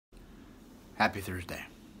Happy Thursday.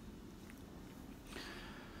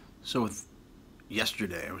 So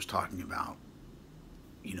yesterday I was talking about,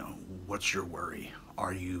 what's your worry?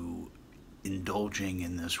 Are you indulging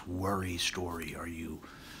in this worry story? Are you,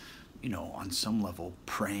 on some level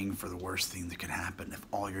praying for the worst thing that could happen if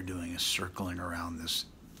all you're doing is circling around this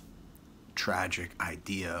tragic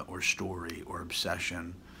idea or story or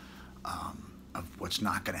obsession of what's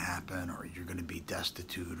not going to happen, or you're going to be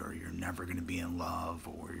destitute, or you're never going to be in love,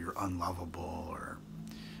 or you're unlovable, or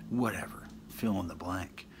whatever, fill in the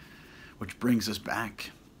blank. Which brings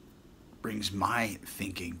my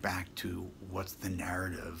thinking back to what's the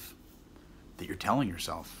narrative that you're telling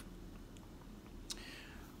yourself.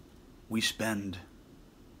 We spend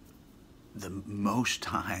the most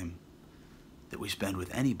time that we spend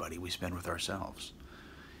with anybody, we spend with ourselves.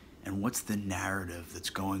 And what's the narrative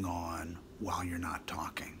that's going on while you're not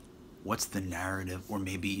talking? What's the narrative? Or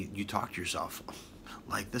maybe you talk to yourself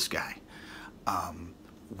like this guy.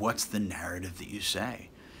 What's the narrative that you say?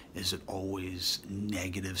 Is it always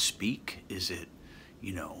negative speak? Is it,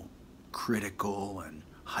 critical and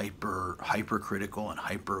hypercritical and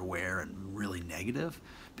hyper aware and really negative?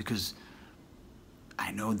 Because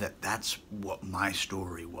I know that that's what my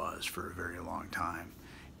story was for a very long time.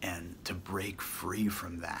 And to break free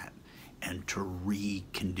from that and to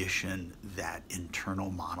recondition that internal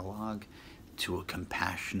monologue to a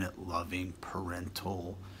compassionate, loving,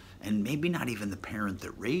 parental, and maybe not even the parent that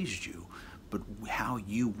raised you, but how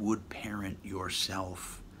you would parent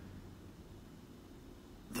yourself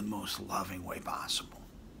the most loving way possible.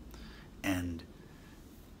 And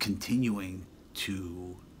continuing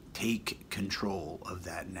to take control of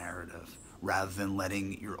that narrative rather than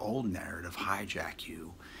letting your old narrative hijack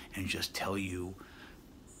you and just tell you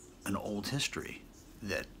an old history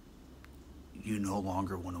that you no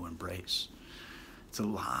longer want to embrace. It's a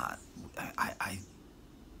lot.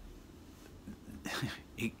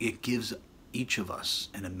 It gives each of us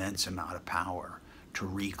an immense amount of power to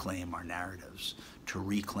reclaim our narratives, to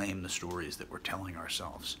reclaim the stories that we're telling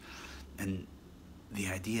ourselves. And the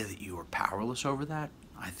idea that you are powerless over that,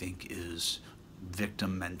 I think, is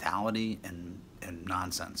victim mentality and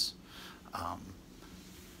nonsense.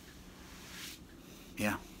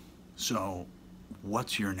 Yeah. So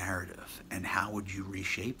what's your narrative, and how would you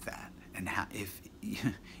reshape that? And how, if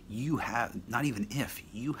you have, not even if,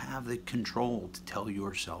 you have the control to tell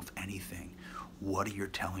yourself anything, what are you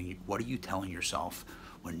telling yourself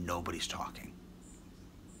when nobody's talking?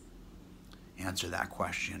 Answer that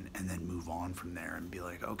question and then move on from there and be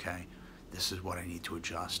like, okay, this is what I need to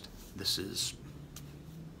adjust. This is,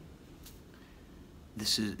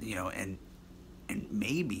 and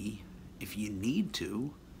maybe if you need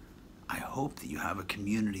to, I hope that you have a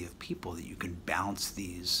community of people that you can bounce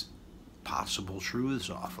these possible truths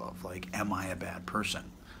off of. Like, am I a bad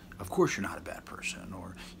person? Of course you're not a bad person,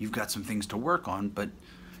 or you've got some things to work on, but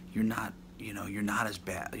you're not, you're not as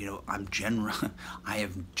bad. I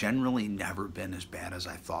have generally never been as bad as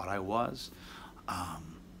I thought I was,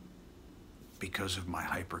 because of my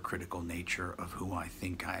hypercritical nature of who I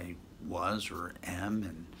think I was or am.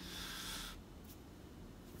 And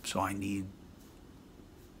so I need,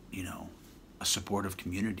 a supportive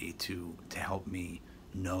community to help me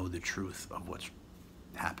know the truth of what's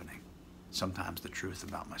happening. Sometimes the truth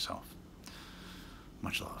about myself.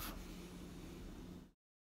 Much love.